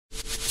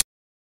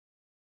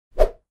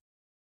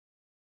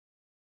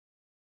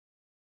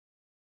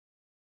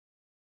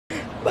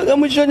mpaka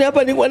mwishoni hapa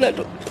nilikuwa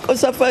niko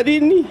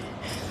safarini.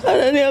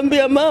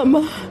 Ananiambia,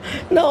 mama,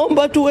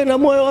 naomba tuwe na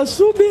moyo wa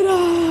subira.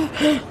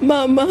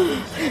 Mama,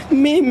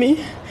 mimi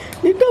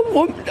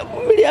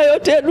nitavumilia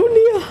yote ya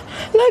dunia,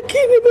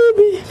 lakini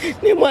mimi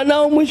ni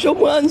mwanao mwisho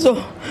mwanzo,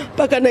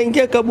 mpaka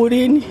naingia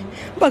kaburini.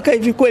 Mpaka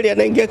hivi kweli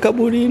anaingia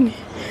kaburini.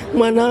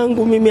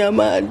 Mwanangu mimi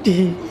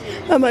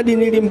Amadi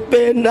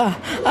nilimpenda.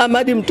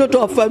 Amadi mtoto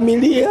wa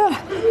familia.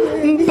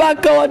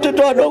 Mpaka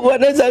watoto wadogo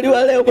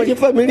wanazaliwa leo kwenye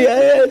familia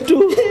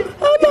yetu.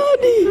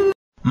 Amadi.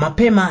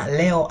 Mapema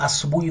leo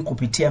asubuhi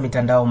kupitia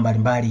mitandao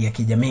mbalimbali ya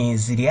kijamii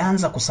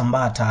zilianza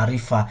kusambaa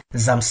taarifa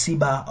za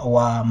msiba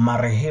wa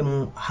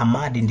marehemu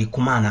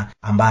Ndikumana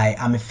ambaye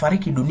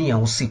amefariki dunia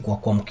usiku wa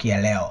kuamkia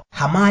leo.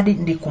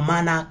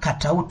 Ndikumana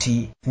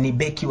Katauti ni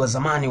beki wa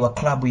zamani wa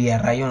klabu ya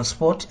Rayon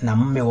Sport na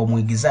mume wa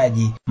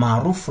mwigizaji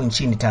maarufu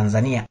nchini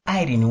Tanzania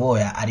Irene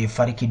Uwoya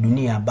aliyefariki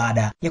dunia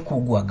baada ya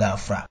kuugua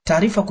ghafla.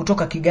 Taarifa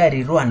kutoka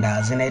Kigali,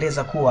 Rwanda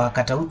zinaeleza kuwa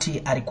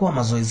Katauti alikuwa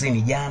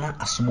mazoezini jana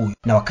asubuhi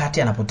na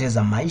wakati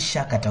anapoteza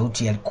maisha,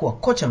 Katauti alikuwa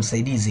kocha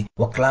msaidizi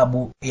wa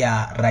klabu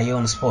ya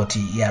Rayon Sport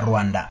ya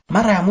Rwanda.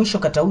 Mara ya mwisho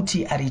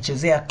Katauti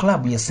alichezea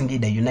klabu ya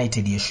Singida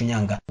United ya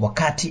Shinyanga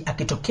wakati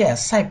akitokea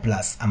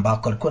Cyprus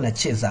ambako alikuwa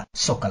anacheza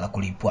soka la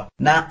kulipwa.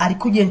 Na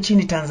alikuja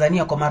nchini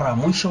Tanzania kwa mara ya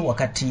mwisho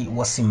wakati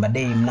wa Simba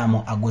Day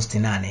mnamo Agosti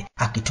 8,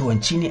 akitua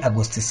nchini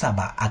Agosti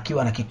 7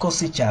 akiwa na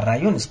kikosi cha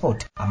Rayon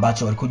Sport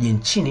ambacho walikuja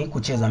nchini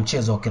kucheza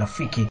mchezo wa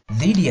kirafiki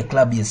dhidi ya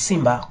klabu ya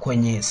Simba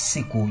kwenye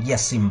siku ya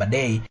Simba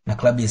Day, na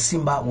klabu ya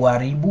Simba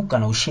waliibuka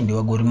na ushindi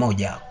wa goli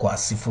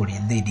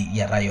 1-0 dhidi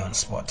ya Rayon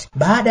Sport.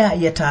 Baada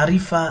ya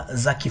taarifa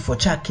za kifo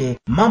chake,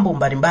 mambo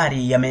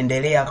mbalimbali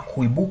yameendelea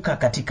kuibuka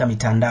katika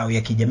mitandao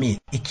ya kijamii,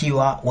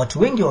 ikiwa watu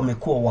wengi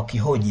wamekuwa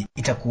wakihoji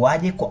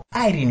itakuwaje kwa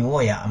Irene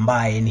Uwoya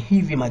ambaye ni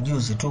hivi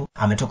majuzi tu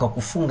ametoka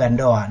kufunga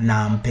ndoa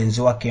na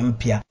mpenzi wake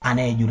mpya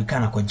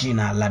anayejulikana kwa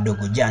jina la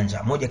Dogo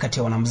Janja, moja kati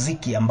ya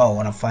wanamuziki ambao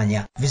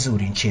wanafanya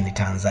vizuri nchini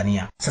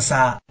Tanzania.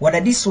 Sasa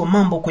wadadisi wa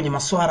mambo kwenye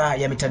masuala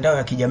ya mitandao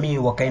ya kijamii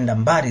wakaenda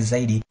mbali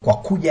zaidi kwa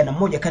kuja na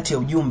moja kati ya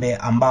ujumbe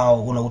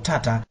ambao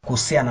unautata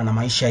kuhusiana na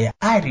maisha ya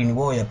Irene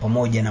Uwoya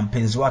pamoja na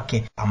mpenzi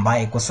wake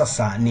ambaye kwa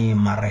sasa ni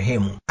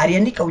marehemu.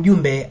 Aliandika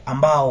ujumbe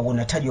ambao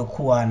unatajwa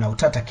kuwa na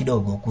utata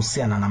kidogo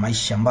kuhusiana na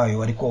maisha ambayo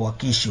walikuwa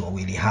wakiishi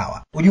wawili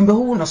hawa. Ujumbe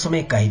huu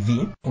unasomeka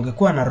hivi: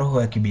 ungekuwa na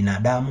roho ya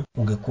kibinadamu,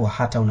 ungekuwa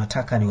hata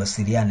unataka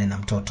niwasiliane na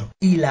mtoto,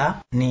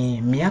 ila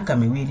ni miaka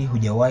 2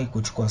 hujawahi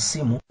kuchukua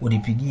simu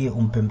unipigie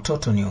umpe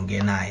mtoto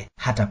niongee naye,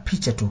 hata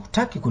picha tu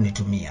hutaki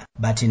kunitumia.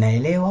 Bati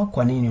naelewa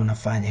kwa nini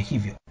unafanya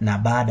hivyo, na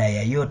baada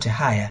ya yote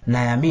haya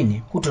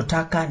naamini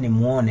hutotaka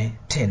nimuone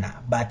tena,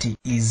 but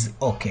is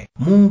okay.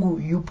 Mungu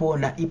yupo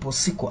na ipo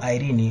siku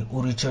Irene,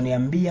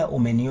 ulichoniambia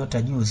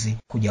umeniota juzi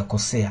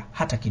kujakosea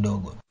hata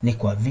kidogo. Ni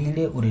kwa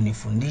vile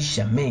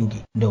ulinifundisha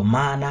mengi ndio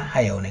maana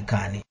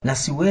hayaonekani, na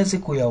siwezi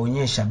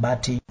kuyaonyesha,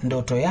 bati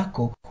ndoto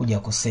yako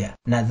hujakosea.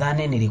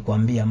 Nadhani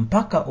nilikwambia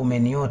mpaka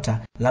umeniota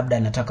labda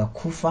nataka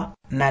kufa,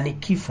 na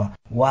nikifa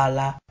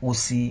wala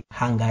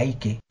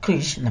usihangaike.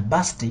 Krish na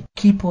Basti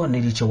kipo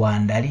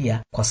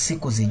nilichowaandalia kwa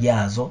siku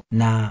zijazo,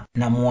 na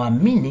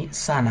namuamini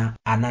sana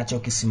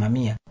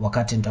anachokisimamia.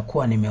 Wakati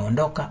nitakuwa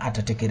nimeondoka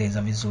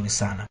atatekeleza vizuri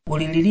sana.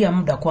 Ulililia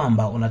muda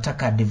kwamba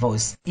unataka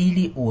divorce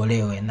ili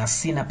uolewe, na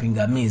sina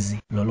pingamizi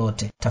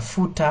lolote.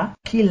 Tafuta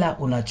kila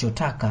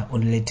unachotaka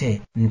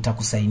uniletee,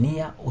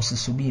 nitakusainia.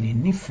 Usisubiri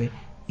nife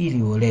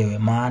ili uolewe,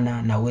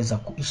 maana naweza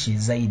kuishi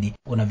zaidi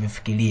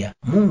unavyofikiria.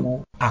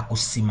 Mungu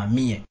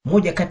akusimamie.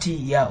 Moja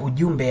kati ya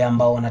ujumbe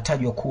ambao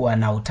unatajwa kuwa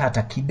na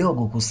utata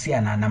kidogo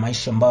kuhusiana na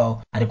maisha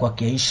ambao alikuwa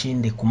akiishi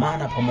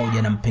Ndikumana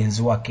pamoja na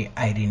mpenzi wake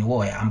Irene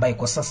Uwoya ambaye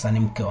kwa sasa ni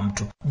mke wa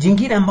mtu.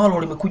 Jingine ambalo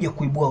limekuja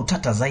kuibua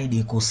utata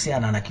zaidi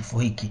kuhusiana na kifo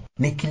hiki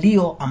ni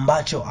kilio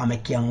ambacho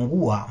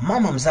amekiangua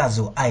mama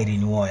mzazi wa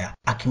Irene Uwoya,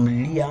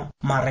 akimlilia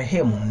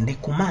marehemu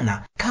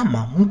Ndikumana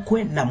kama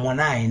mkwe na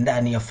mwanae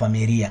ndani ya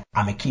familia.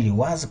 Amekiri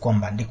wazi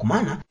kwamba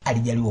Ndikumana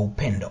alijaliwa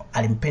upendo,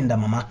 alimpenda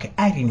mamake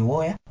Irene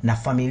Uwoya na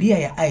familia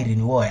ya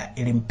Irene Uwoya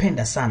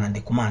ilimpenda sana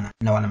Ndikumana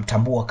na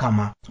wanamtambua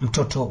kama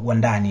mtoto wa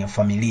ndani ya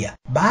familia.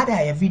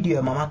 Baada ya video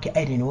ya mamake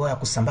Irene Uwoya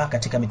kusambaa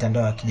katika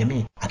mitandao ya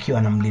kijamii akiwa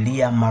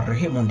anamlilia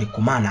marehemu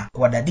Ndikumana,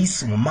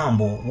 wadadisi wa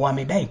mambo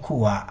wamedai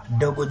kuwa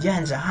Dogo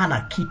Janja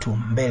hana kitu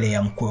mbele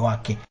ya mkwe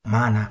wake,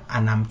 maana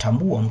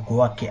anamtambua mkwe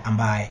wake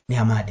ambaye ni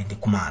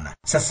Ndikumana.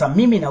 Sasa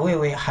mimi na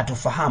wewe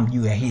hatufahamu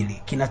juu ya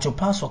hili.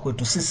 Kinachopaswa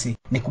kwetu sisi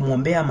ni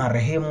kumwombea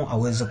marehemu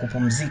aweze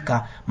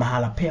kupumzika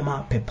mahala pema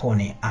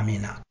peponi,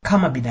 amina.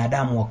 Kama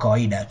binadamu wa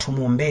kawaida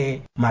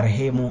tumuombee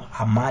marehemu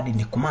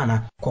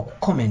Ndikumana kwa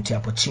kucomment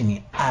hapo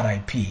chini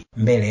RIP,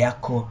 mbele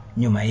yako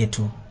nyuma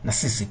yetu, na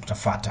sisi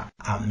tutafuata,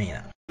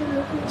 amina.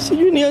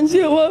 Sijui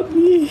nianzie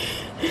wapi,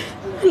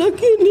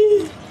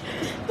 lakini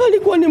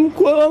alikuwa ni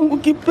mkwe wangu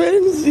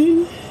kipenzi.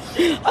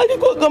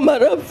 Alikuwa kama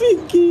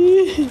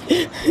rafiki.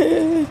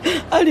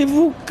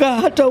 Alivuka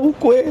hata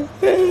ukwe.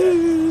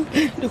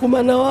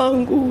 Ndikumana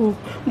wangu,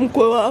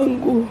 mkwe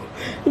wangu,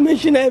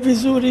 nimeishi naye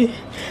vizuri.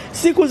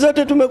 Siku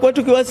zote tumekuwa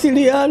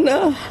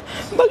tukiwasiliana.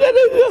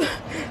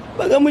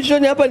 Mpaka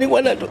mwishoni hapa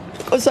nilikuwa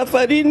niko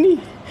safarini.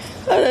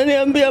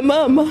 ananiambia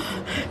mama,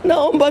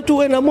 naomba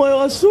tuwe na moyo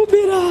wa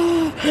subira.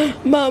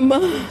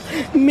 Mama,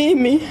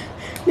 mimi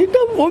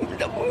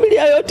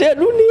nitavumilia yote ya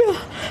dunia,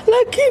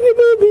 lakini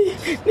mimi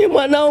ni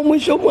mwanao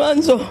mwisho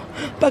mwanzo,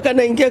 mpaka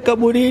naingia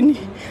kaburini.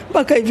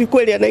 Mpaka hivi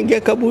kweli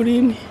anaingia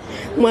kaburini.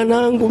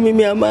 Mwanangu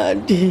mimi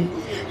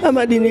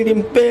Hamadi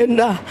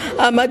nilimpenda.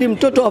 Hamadi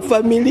mtoto wa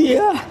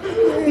familia.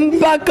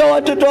 Mpaka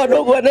watoto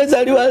wadogo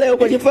wanazaliwa leo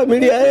kwenye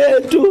familia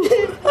yetu.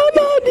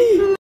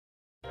 Hamadi